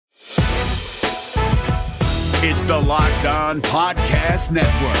It's the Locked On Podcast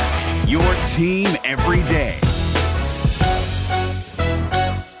Network, your team every day.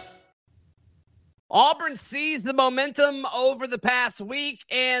 Auburn seized the momentum over the past week,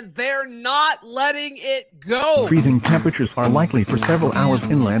 and they're not letting it go. Freezing temperatures are likely for several hours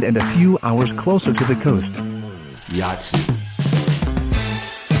inland and a few hours closer to the coast. Yes.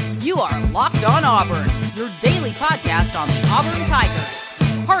 You are Locked On Auburn, your daily podcast on the Auburn Tigers.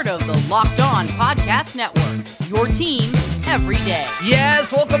 Part of the Locked On Podcast Network, your team every day.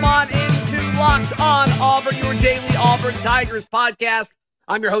 Yes, welcome on into Locked On Auburn, your daily Auburn Tigers podcast.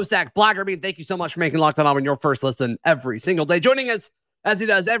 I'm your host, Zach Blackerby. Thank you so much for making Locked On Auburn your first listen every single day. Joining us, as he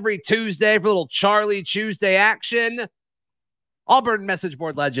does every Tuesday, for a little Charlie Tuesday action, Auburn message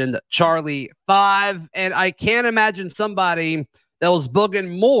board legend, Charlie 5. And I can't imagine somebody that was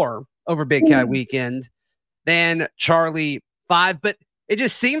booging more over Big Cat Weekend than Charlie 5. But it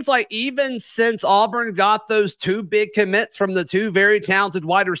just seems like even since Auburn got those two big commits from the two very talented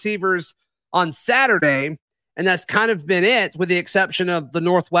wide receivers on Saturday, and that's kind of been it, with the exception of the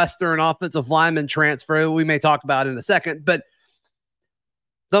Northwestern offensive lineman transfer we may talk about in a second. But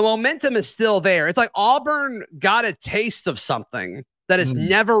the momentum is still there. It's like Auburn got a taste of something that it's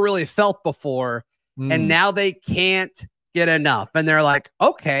never really felt before, and now they can't get enough. And they're like,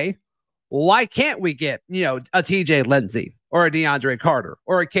 okay, why can't we get, a TJ Lindsey or a DeAndre Carter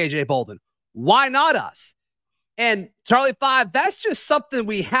or a KJ Bolden? Why not us? And Charlie 5, that's just something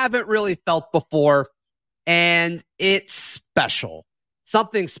we haven't really felt before. And it's special.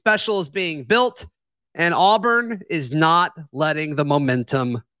 Something special is being built, and Auburn is not letting the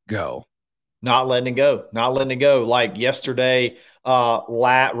momentum go. Not letting it go. Not letting it go. Like yesterday,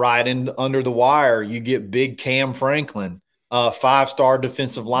 right in under the wire, you get big Cam Franklin, 5-star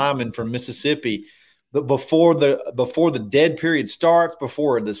defensive lineman from Mississippi. But before the dead period starts,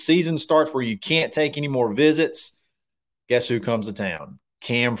 before the season starts, where you can't take any more visits, guess who comes to town?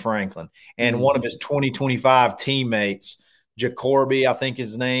 Cam Franklin, and one of his 2025 teammates, Jacoby, I think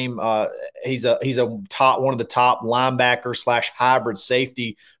his name. He's one of the top linebacker / hybrid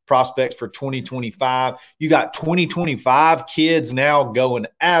safety prospects for 2025. You got 2025 kids now going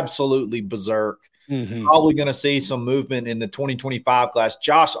absolutely berserk. Probably going to see some movement in the 2025 class.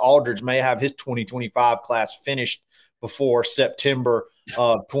 Josh Aldridge may have his 2025 class finished before September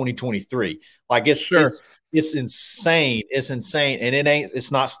of 2023. Like it's insane. It's insane. And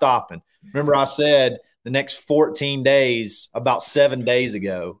it's not stopping. Remember, I said the next 14 days, about 7 days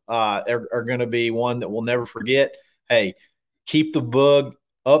ago, are going to be one that we'll never forget. Hey, keep the bug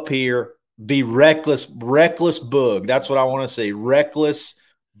up here. Be reckless bug. That's what I want to see. Reckless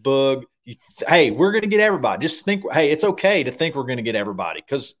bug. Hey, we're going to get everybody. Just think, hey, it's okay to think we're going to get everybody,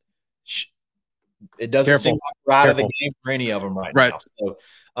 because it doesn't seem like we're out of the game for any of them right now. So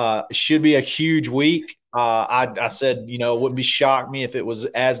it should be a huge week. I said, it wouldn't be shocked me if it was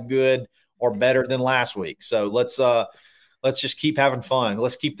as good or better than last week. So let's just keep having fun.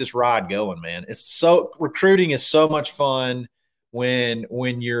 Let's keep this ride going, man. Recruiting is so much fun when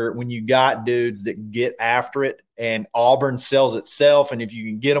you got dudes that get after it, and Auburn sells itself. And if you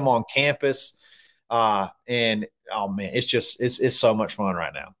can get them on campus, it's so much fun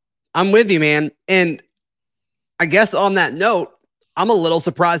right now. I'm with you, man. And I guess on that note, I'm a little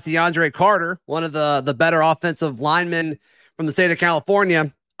surprised DeAndre Carter, one of the better offensive linemen from the state of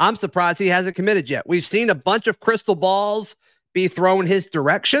California, I'm surprised he hasn't committed yet. We've seen a bunch of crystal balls be thrown his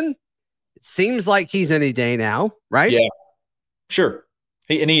direction. It seems like he's any day now, right? Yeah, sure.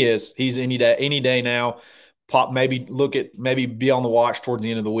 He is. He's any day now. Maybe be on the watch towards the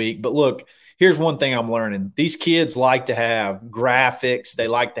end of the week. But look, here's one thing I'm learning. These kids like to have graphics. They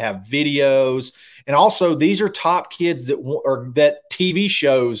like to have videos. And also, these are top kids that TV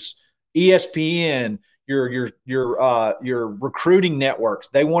shows, ESPN, your recruiting networks,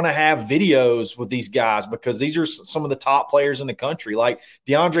 they want to have videos with these guys, because these are some of the top players in the country. Like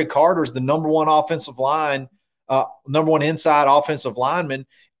DeAndre Carter is the number one inside offensive lineman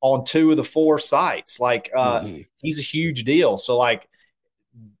on 2 of the 4 sites. Like he's a huge deal. So like,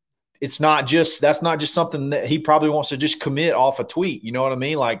 that's not just something that he probably wants to just commit off a tweet. You know what I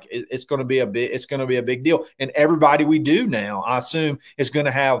mean? Like it's going to be a big deal. And everybody we do now, I assume, is going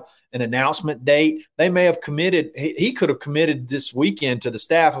to have an announcement date. They may have committed. He could have committed this weekend to the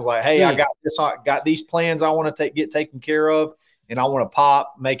staff. I was like, hey, I got these plans I want to get taken care of, and I want to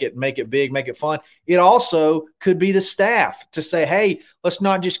make it big, make it fun. It also could be the staff to say, hey, let's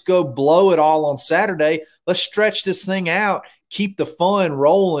not just go blow it all on Saturday. Let's stretch this thing out, keep the fun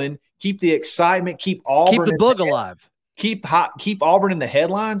rolling, keep the excitement, keep Auburn, keep the bug alive, keep Auburn in the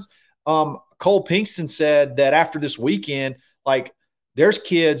headlines. Cole Pinkston said that after this weekend, like, there's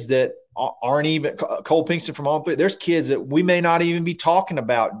kids that aren't even Cole Pinkston from Auburn. There's kids that we may not even be talking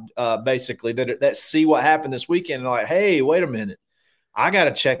about, basically that see what happened this weekend and like, hey, wait a minute, I got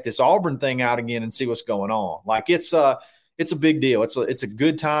to check this Auburn thing out again and see what's going on. Like it's a big deal. It's a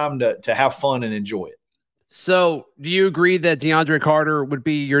good time to have fun and enjoy it. So, do you agree that DeAndre Carter would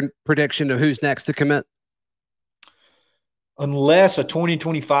be your prediction of who's next to commit? Unless a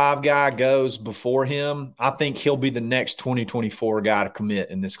 2025 guy goes before him, I think he'll be the next 2024 guy to commit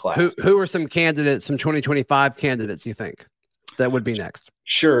in this class. Who are some candidates, some 2025 candidates you think that would be next?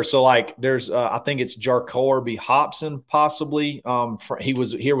 Sure. So like there's, I think it's Jarcorby Hobson possibly. He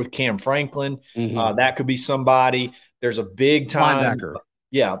was here with Cam Franklin. Mm-hmm. That could be somebody. There's a big time linebacker.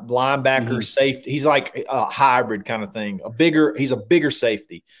 Yeah, linebacker, safety. He's like a hybrid kind of thing. He's a bigger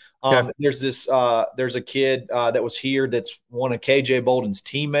safety. Okay. There's a kid that was here that's one of KJ Bolden's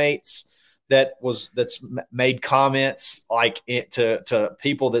teammates that's made comments like to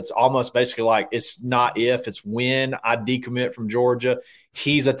people that's almost basically like, it's not if, it's when I decommit from Georgia.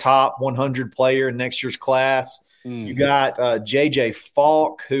 He's a top 100 player in next year's class. You got JJ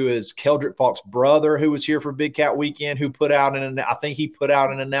Falk, who is Keldrick Falk's brother, who was here for Big Cat Weekend, who put out I think he put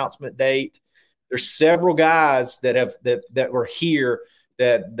out an announcement date. There's several guys that were here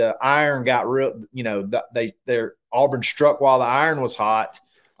that the iron got real, their Auburn struck while the iron was hot.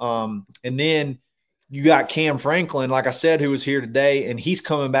 And then you got Cam Franklin, like I said, who was here today, and he's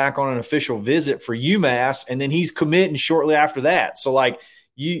coming back on an official visit for UMass, and then he's committing shortly after that. So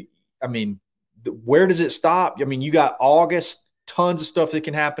where does it stop? I mean, you got August, tons of stuff that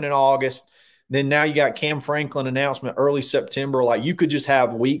can happen in August. Then now you got Cam Franklin announcement early September. Like you could just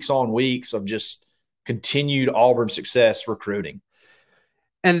have weeks on weeks of just continued Auburn success recruiting.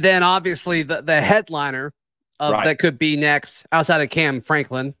 And then obviously the headliner of that could be next outside of Cam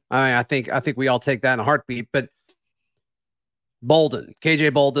Franklin. I think we all take that in a heartbeat, but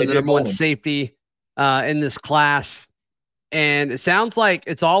KJ Bolden, the number one safety in this class. And it sounds like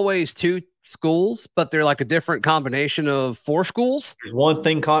it's always two schools, but they're like a different combination of four schools. There's one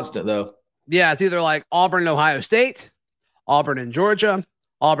thing constant though. Yeah. It's either like Auburn and Ohio State, Auburn and Georgia,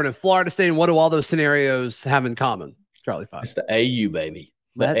 Auburn and Florida State. And what do all those scenarios have in common, Charlie Five? It's the AU, baby.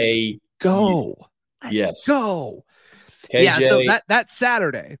 Let's go. Let's go. KJ. Yeah. So that's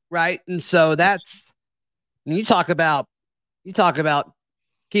Saturday. Right. And so you talk about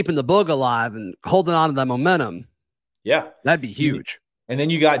keeping the boog alive and holding on to that momentum. Yeah. That'd be huge. And then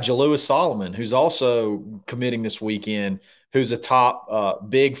you got Jalewis Solomon, who's also committing this weekend, who's a top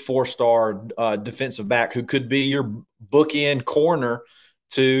big 4-star defensive back who could be your bookend corner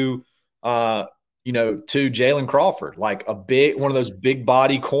to Jalen Crawford, like one of those big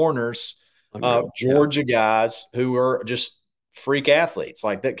body corners, Georgia guys who are just freak athletes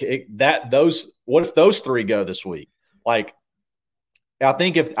like that. What if those three go this week? Like, I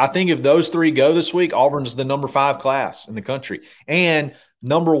think if those three go this week, Auburn's the number 5 class in the country and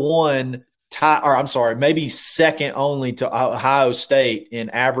number 1 maybe second only to Ohio State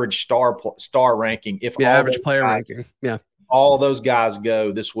in average star ranking. Average player ranking. Yeah. All those guys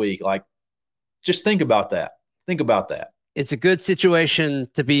go this week. Like, just think about that. It's a good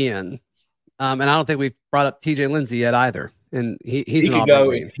situation to be in. And I don't think we've brought up TJ Lindsey yet either. And he could go.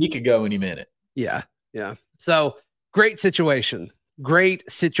 He could go any minute. Yeah. Yeah. So great situation to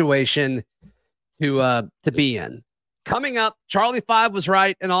be in. Coming up, Charlie Five was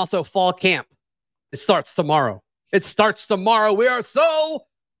right, and also fall camp. It starts tomorrow. We are so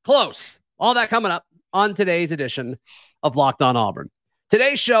close. All that coming up on today's edition of Locked On Auburn.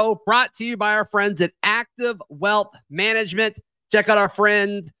 Today's show brought to you by our friends at Active Wealth Management. Check out our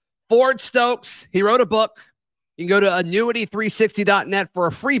friend Ford Stokes. He wrote a book. You can go to annuity360.net for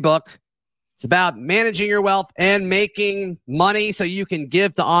a free book. It's about managing your wealth and making money so you can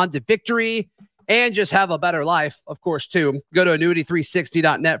give On to Victory and just have a better life, of course, too. Go to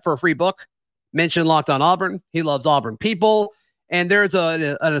annuity360.net for a free book. Mention Locked On Auburn. He loves Auburn people. And there's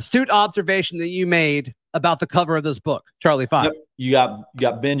an astute observation that you made about the cover of this book, Charlie Five. Yep. You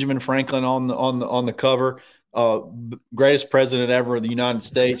got Benjamin Franklin on the cover. Greatest president ever of the United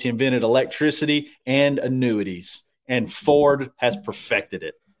States. He invented electricity and annuities, and Ford has perfected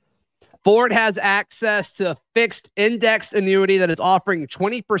it. Ford has access to a fixed indexed annuity that is offering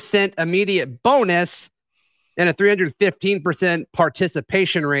 20% immediate bonus and a 315%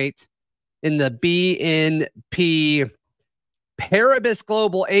 participation rate in the BNP Paribas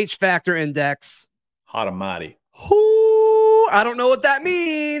Global H-Factor Index. Hot and mighty. I don't know what that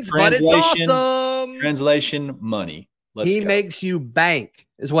means, but it's awesome. Translation, money. He makes you bank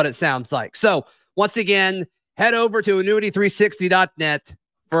is what it sounds like. So once again, head over to annuity360.net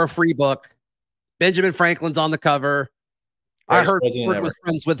for a free book. Benjamin Franklin's on the cover. I heard Ford was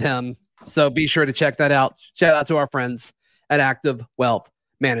friends with him, so be sure to check that out. Shout out to our friends at Active Wealth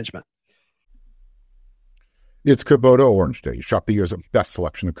Management. It's Kubota Orange Day. Shop the year's best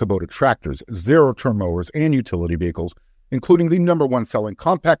selection of Kubota tractors, zero-turn mowers, and utility vehicles, including the #1 selling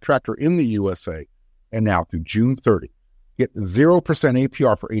compact tractor in the USA. And now through June 30, get 0%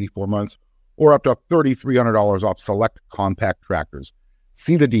 APR for 84 months or up to $3,300 off select compact tractors.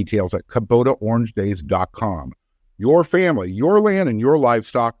 See the details at KubotaOrangeDays.com. Your family, your land, and your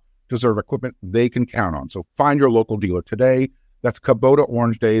livestock deserve equipment they can count on. So find your local dealer today. That's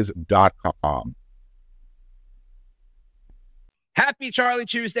KubotaOrangeDays.com. Happy Charlie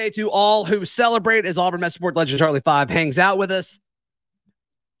Tuesday to all who celebrate as Auburn Met Sport legend Charlie 5 hangs out with us.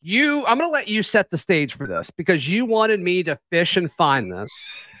 I'm going to let you set the stage for this because you wanted me to fish and find this.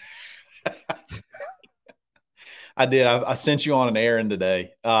 I did. I sent you on an errand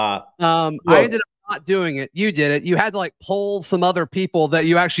today. I ended up not doing it. You did it. You had to like poll some other people that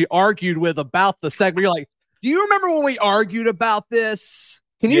you actually argued with about the segment. You're like, do you remember when we argued about this?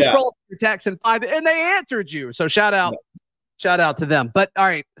 Can you scroll up your text and find it? And they answered you. So shout out to them. But all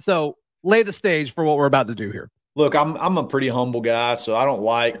right, so lay the stage for what we're about to do here. Look, I'm a pretty humble guy, so I don't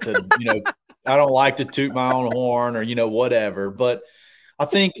like to, I don't like to toot my own horn or, whatever. But I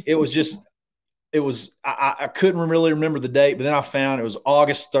think I couldn't really remember the date, but then I found it was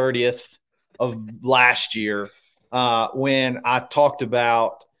August 30th of last year when I talked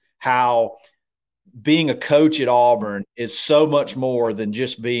about how being a coach at Auburn is so much more than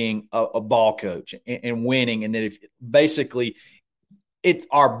just being a ball coach and winning. And that if basically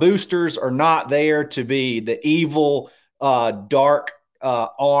our boosters are not there to be the evil, dark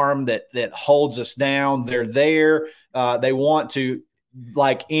arm that holds us down. They're there. They want to,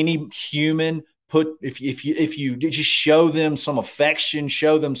 like any human, if you just show them some affection,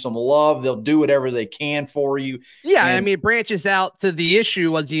 show them some love, they'll do whatever they can for you. Yeah, I mean, it branches out to the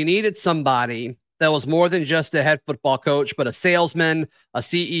issue was you needed somebody that was more than just a head football coach, but a salesman, a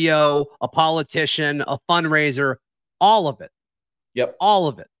CEO, a politician, a fundraiser, all of it. Yep. All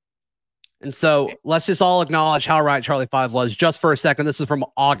of it. And so let's just all acknowledge how right Charlie 5 was just for a second. This is from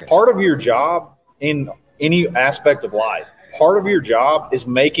August. Part of your job in any aspect of life, part of your job is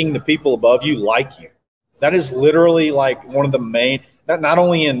making the people above you like you. That is literally like one of the main, not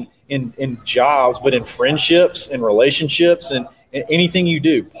only in jobs, but in friendships and relationships and anything you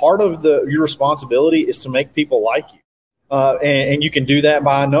do. Part of your responsibility is to make people like you. And you can do that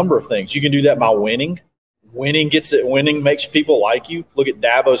by a number of things. You can do that by winning. Winning makes people like you. Look at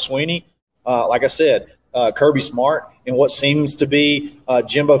Dabo Swinney. Like I said, Kirby Smart and what seems to be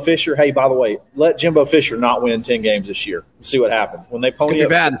Jimbo Fisher. Hey, by the way, let Jimbo Fisher not win 10 games this year and see what happens. When they pony up,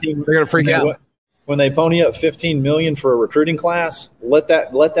 they're going to freak out. When they pony up $15 million for a recruiting class, let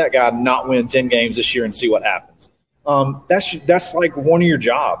that guy not win 10 games this year and see what happens. That's like one of your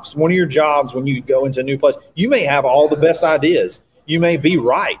jobs. One of your jobs when you go into a new place, you may have all the best ideas. You may be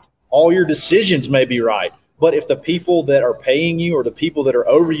right. All your decisions may be right. But if the people that are paying you or the people that are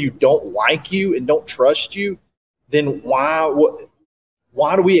over you don't like you and don't trust you, then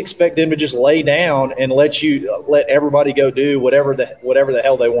why do we expect them to just lay down and let everybody go do whatever the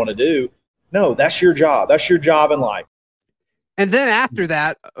hell they want to do? No, that's your job. That's your job in life. And then after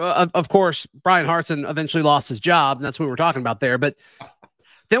that, of course, Brian Hartson eventually lost his job, and that's what we're talking about there. But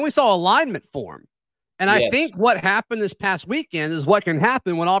then we saw alignment form. And I think what happened this past weekend is what can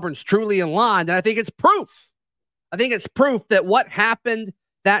happen when Auburn's truly aligned. And I think it's proof. I think it's proof that what happened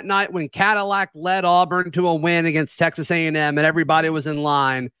that night when Cadillac led Auburn to a win against Texas A&M and everybody was in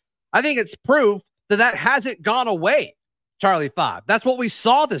line, I think it's proof that hasn't gone away, Charlie 5. That's what we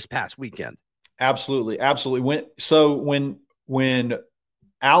saw this past weekend. Absolutely. Absolutely. When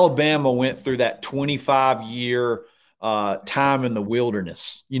Alabama went through that 25-year time in the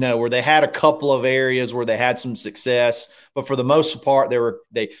wilderness, where they had a couple of areas where they had some success, but for the most part,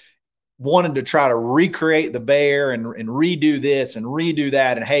 they wanted to try to recreate the Bear and redo this and redo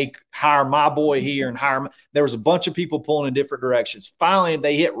that. And hey, hire my boy here and there was a bunch of people pulling in different directions. Finally,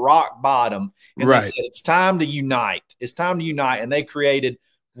 they hit rock bottom and they said, it's time to unite. It's time to unite. And they created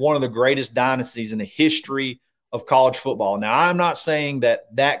one of the greatest dynasties in the history of college football. Now, I'm not saying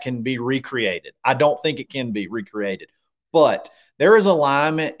that can be recreated. I don't think it can be recreated, but there is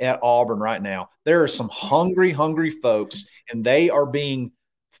alignment at Auburn right now. There are some hungry folks, and they are being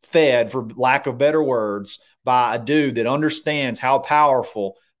fed, for lack of better words, by a dude that understands how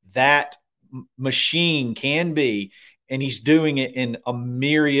powerful that machine can be, and he's doing it in a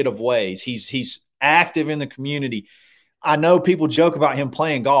myriad of ways. He's active in the community. I know people joke about him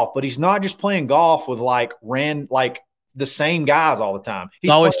playing golf, but he's not just playing golf with like the same guys all the time. He's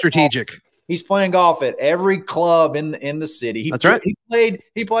always strategic. He's playing golf at every club in the city. That's right.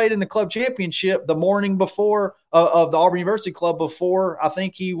 He played in the club championship the morning before of the Auburn University Club before I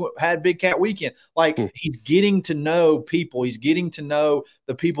think he had Big Cat Weekend. Like he's getting to know people. He's getting to know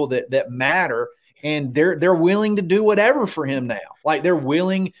the people that matter, and they're willing to do whatever for him now. Like they're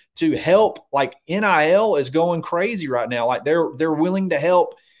willing to help. Like NIL is going crazy right now. Like they're willing to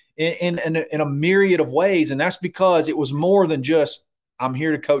help in a myriad of ways, and that's because it was more than just I'm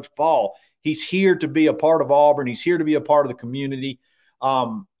here to coach ball. He's here to be a part of Auburn. He's here to be a part of the community.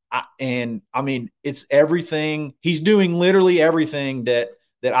 It's everything. He's doing literally everything that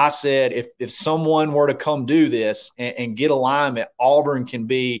I said. If someone were to come do this and get alignment, Auburn can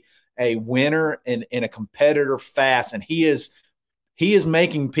be a winner and a competitor fast. And he is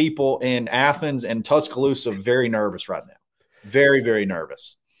making people in Athens and Tuscaloosa very nervous right now. Very, very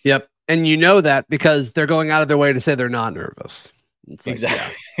nervous. Yep. And you know that because they're going out of their way to say they're not nervous. It's like,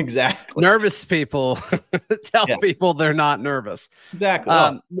 exactly. Exactly. Nervous people tell people they're not nervous.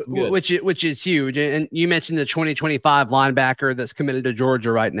 Exactly. Which is huge. And you mentioned the 2025 linebacker that's committed to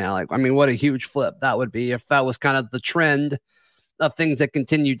Georgia right now. Like, I mean, what a huge flip that would be if that was kind of the trend of things that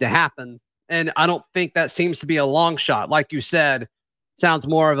continued to happen. And I don't think that seems to be a long shot. Like you said, sounds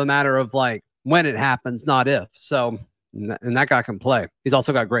more of a matter of like when it happens, not if. So, and that guy can play. He's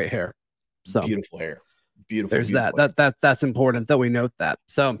also got great hair. So beautiful hair. Beautiful. There's beautiful. That's important that we note that.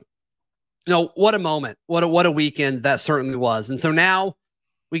 So, what a moment, what a weekend that certainly was. And so now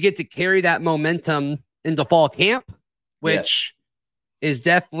we get to carry that momentum into fall camp, which is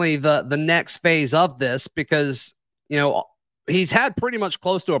definitely the next phase of this because, he's had pretty much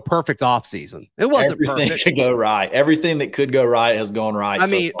close to a perfect offseason. It wasn't everything perfect. Could go right. Everything that could go right has gone right. I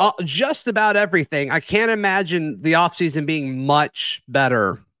mean, just about everything. I can't imagine the offseason being much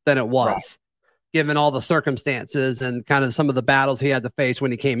better than it was. Right. Given all the circumstances and kind of some of the battles he had to face when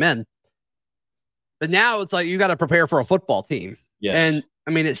he came in. But now it's like you got to prepare for a football team. Yes. And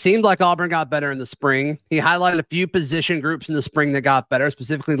I mean, it seemed like Auburn got better in the spring. He highlighted a few position groups in the spring that got better,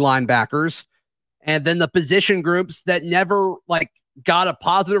 specifically linebackers. And then the position groups that never got a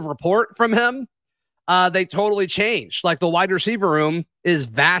positive report from him, they totally changed. Like the wide receiver room is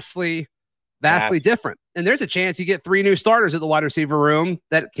vastly different. And there's a chance you get 3 new starters at the wide receiver room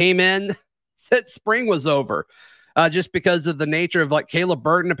that came in since spring was over, just because of the nature of Caleb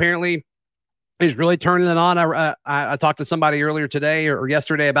Burton apparently is really turning it on. I talked to somebody earlier today or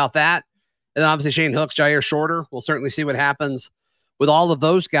yesterday about that. And then obviously Shane Hooks, Jair Shorter. We'll certainly see what happens with all of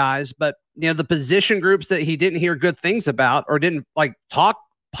those guys. But, the position groups that he didn't hear good things about or didn't talk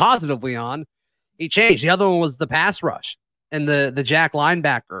positively on, he changed. The other one was the pass rush and the Jack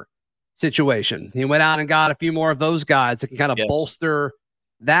linebacker situation. He went out and got a few more of those guys that can kind of bolster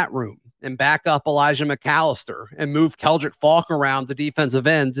that room and back up Elijah McAllister and move Keldrick Falk around the defensive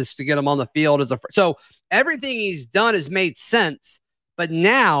end just to get him on the field so everything he's done has made sense. But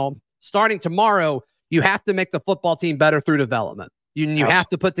now, starting tomorrow, you have to make the football team better through development. You have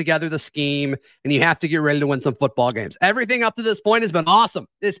to put together the scheme and you have to get ready to win some football games. Everything up to this point has been awesome.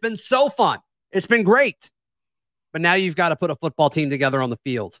 It's been so fun. It's been great. But now you've got to put a football team together on the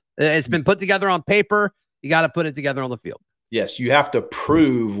field. It's been put together on paper. You got to put it together on the field. Yes, you have to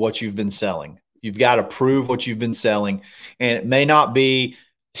prove what you've been selling. You've got to prove what you've been selling. And it may not be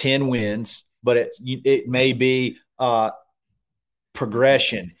 10 wins, but it may be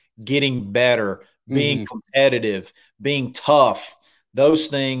progression, getting better, being competitive, being tough, those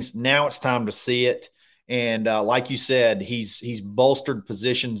things. Now it's time to see it. And like you said, he's bolstered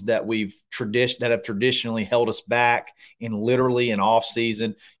positions that have traditionally held us back in literally an off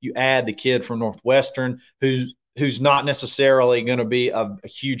season. You add the kid from Northwestern who's not necessarily going to be a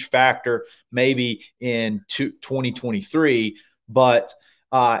huge factor maybe in 2023, but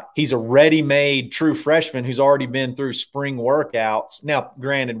he's a ready-made true freshman who's already been through spring workouts. Now,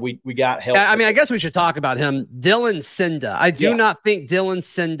 granted, we got help. I mean, I guess we should talk about him. Dylan Cinda. I do not think Dylan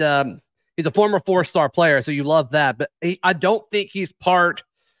Cinda – he's a former 4-star player, so you love that. But I don't think he's part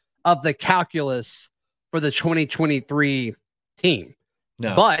of the calculus for the 2023 team.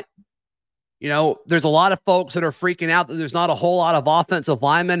 No. But, there's a lot of folks that are freaking out that there's not a whole lot of offensive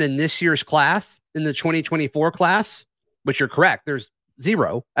linemen in this year's class, in the 2024 class, which you're correct. There's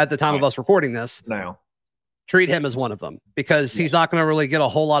 0 at the time of us recording this. Now, treat him as one of them because he's not going to really get a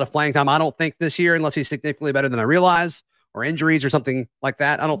whole lot of playing time, I don't think, this year, unless he's significantly better than I realize, or injuries or something like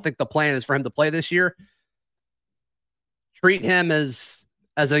that. I don't think the plan is for him to play this year. Treat him as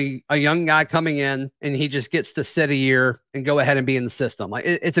a young guy coming in, and he just gets to sit a year and go ahead and be in the system.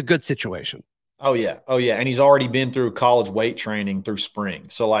 It's a good situation. Oh yeah. And he's already been through college weight training through spring.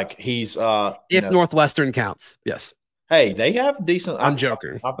 So he's if Northwestern counts. Yes. Hey, they have decent. I'm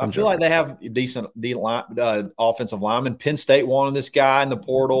joking. I feel like they have decent offensive linemen. Penn State wanted this guy in the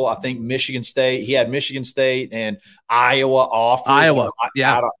portal. I think Michigan State. He had Michigan State and Iowa offers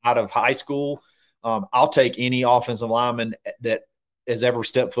out of high school. I'll take any offensive lineman that has ever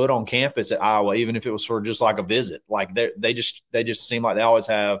stepped foot on campus at Iowa, even if it was for just like a visit. Like they just seem like they always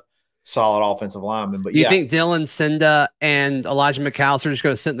have solid offensive linemen. But you think Dylan Cinda and Elijah McAllister are just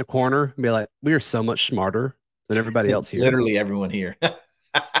going to sit in the corner and be like, we are so much smarter than everybody else here? Literally everyone here.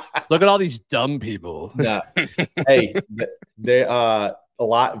 Look at all these dumb people. Yeah. Hey, they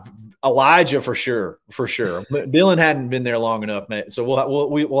Elijah for sure. Dylan hadn't been there long enough, man. So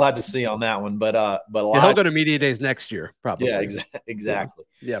we'll have to see on that one. But Elijah, he'll go to media days next year, probably. Yeah, exactly.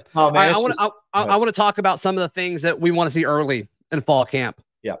 Yeah. Oh, man, I want to talk about some of the things that we want to see early in fall camp.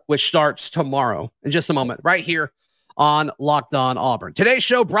 Yeah. Which starts tomorrow in just a moment, right here on Locked On Auburn. Today's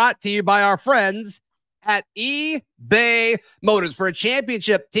show brought to you by our friends at eBay Motors. For a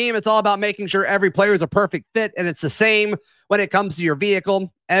championship team, it's all about making sure every player is a perfect fit, and it's the same when it comes to your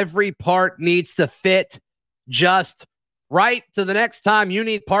vehicle. Every part needs to fit just right. So the next time you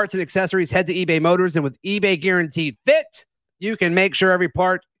need parts and accessories, head to eBay Motors, and with eBay Guaranteed Fit, you can make sure every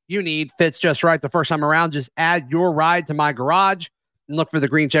part you need fits just right the first time around. Just add your ride to my garage and look for the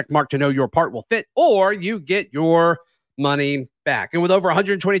green check mark to know your part will fit, or you get your money back. And with over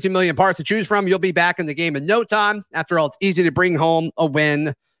 122 million parts to choose from, you'll be back in the game in no time. After all, it's easy to bring home a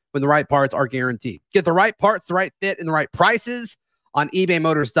win when the right parts are guaranteed. Get the right parts, the right fit, and the right prices on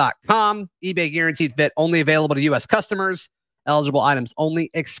ebaymotors.com. eBay Guaranteed Fit, only available to U.S. customers. Eligible items only.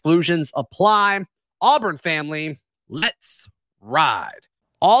 Exclusions apply. Auburn family, let's ride.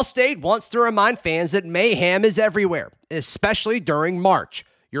 Allstate wants to remind fans that mayhem is everywhere, especially during March.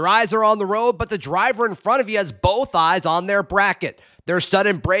 Your eyes are on the road, but the driver in front of you has both eyes on their bracket. Their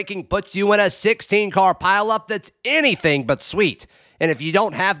sudden braking puts you in a 16-car pileup that's anything but sweet. And if you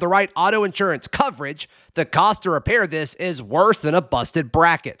don't have the right auto insurance coverage, the cost to repair this is worse than a busted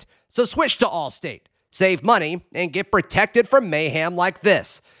bracket. So switch to Allstate, save money, and get protected from mayhem like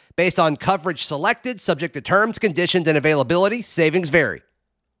this. Based on coverage selected, subject to terms, conditions, and availability, savings vary.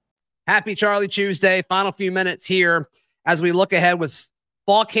 Happy Charlie Tuesday. Final few minutes here as we look ahead with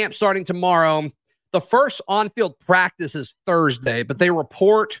fall camp starting tomorrow. The first on-field practice is Thursday, but they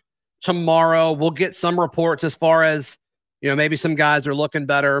report tomorrow. We'll get some reports as far as, maybe some guys are looking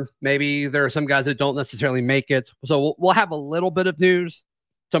better. Maybe there are some guys that don't necessarily make it. So we'll have a little bit of news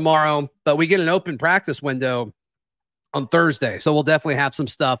tomorrow, but we get an open practice window on Thursday. So we'll definitely have some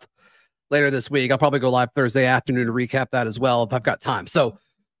stuff later this week. I'll probably go live Thursday afternoon to recap that as well if I've got time. So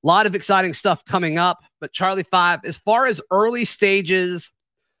a lot of exciting stuff coming up. But Charlie 5, as far as early stages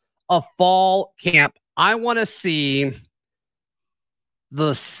of fall camp, I want to see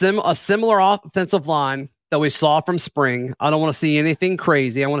a similar offensive line that we saw from spring. I don't want to see anything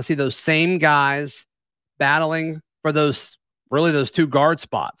crazy. I want to see those same guys battling for those two guard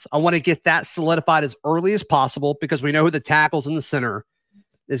spots. I want to get that solidified as early as possible because we know who the tackles in the center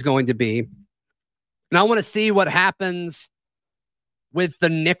is going to be. And I want to see what happens with the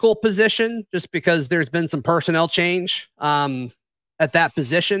nickel position, just because there's been some personnel change at that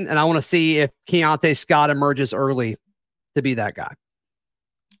position. And I want to see if Keontae Scott emerges early to be that guy.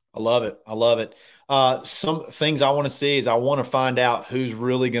 I love it. Some things I want to see is I want to find out who's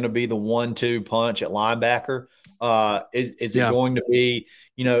really going to be the 1-2 punch at linebacker. Is it going to be,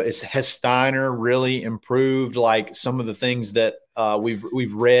 has Steiner really improved like some of the things that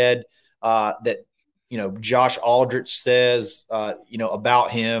we've read that, Josh Aldrich says,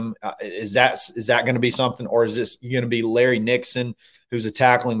 about him? Is that going to be something, or is this going to be Larry Nixon, who's a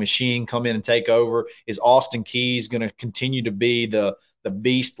tackling machine, come in and take over? Is Austin Keys going to continue to be the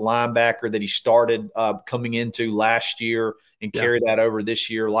beast linebacker that he started coming into last year and carry that over this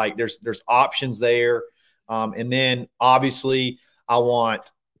year? Like there's options there. And then obviously I want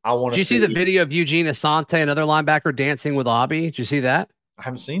to Did you see the video of Eugene Asante, another linebacker, dancing with Obby? Did you see that? I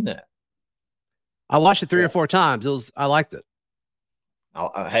haven't seen that. I watched it 3 or 4 times. I liked it.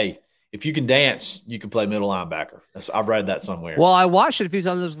 Hey, if you can dance, you can play middle linebacker. I've read that somewhere. Well, I watched it a few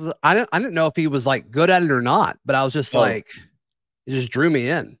times. I didn't know if he was like good at it or not, but I was just it just drew me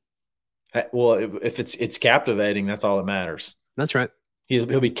in. Well, if it's captivating, that's all that matters. That's right.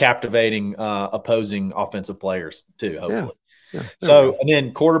 He'll be captivating opposing offensive players too, hopefully. Yeah. So, and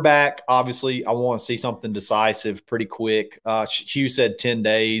then quarterback, obviously, I want to see something decisive pretty quick. Hugh said 10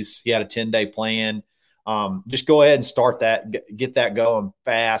 days. He had a 10-day plan. Just go ahead and start that, get that going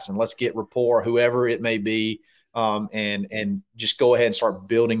fast, and let's get rapport, whoever it may be, and just go ahead and start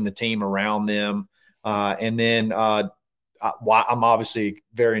building the team around them. And then I'm obviously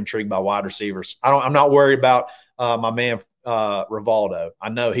very intrigued by wide receivers. I'm not worried about my man Rivaldo. I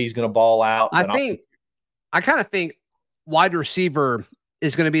know he's going to ball out. I kind of think wide receiver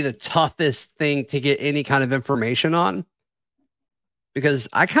is going to be the toughest thing to get any kind of information on, because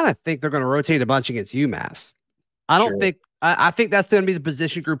I kind of think they're going to rotate a bunch against UMass. I think that's going to be the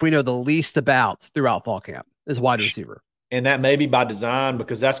position group we know the least about throughout fall camp is wide receiver. And that may be by design,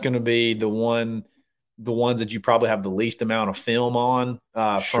 because that's going to be the ones that you probably have the least amount of film on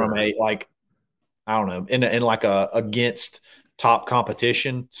from a, like, I don't know, in like against top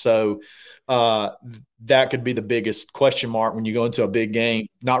competition. So that could be the biggest question mark when you go into a big game,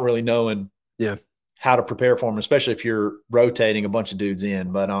 not really knowing how to prepare for them, especially if you're rotating a bunch of dudes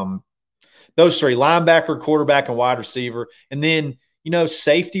in. But those three: linebacker, quarterback, and wide receiver. And then,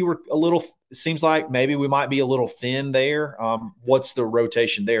 safety, we're a little – it seems like maybe we might be a little thin there. What's the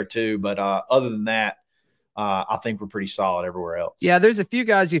rotation there too? But other than that, I think we're pretty solid everywhere else. Yeah, there's a few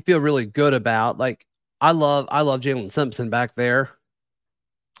guys you feel really good about. Like, I love Jalen Simpson back there.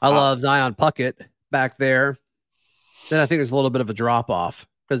 I love Zion Puckett back there. Then I think there's a little bit of a drop-off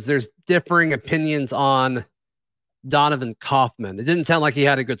because there's differing opinions on Donovan Kaufman. It didn't sound like he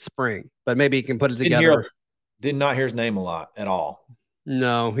had a good spring, but maybe he can put it together. Did not hear his name a lot at all.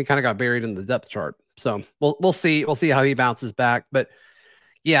 No, he kind of got buried in the depth chart. So we'll see. We'll see how he bounces back. But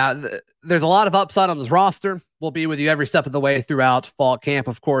yeah, there's a lot of upside on this roster. We'll be with you every step of the way throughout fall camp,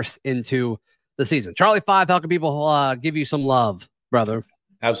 of course, into the season. Charlie 5, how can people give you some love, brother?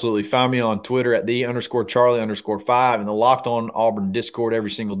 Absolutely. Find me on Twitter at @the_Charlie_5 and the Locked On Auburn Discord every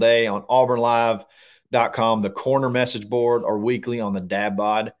single day on auburnlive.com, the corner message board, or weekly on the Dad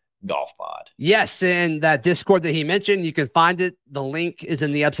Bod Golf Pod. Yes, and that Discord that he mentioned, you can find it. The link is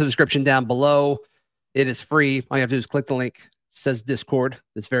in the episode description down below. It is free. All you have to do is click the link. It says Discord.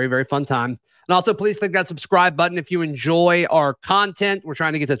 It's very, very fun time. And also, please click that subscribe button if you enjoy our content. We're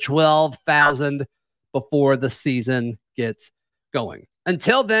trying to get to 12,000 before the season gets going.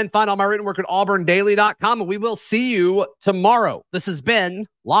 Until then, find all my written work at auburndaily.com, and we will see you tomorrow. This has been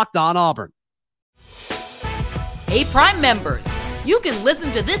Locked On Auburn. Hey, Prime members, you can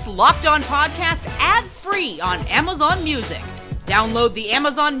listen to this Locked On podcast ad-free on Amazon Music. Download the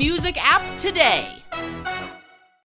Amazon Music app today.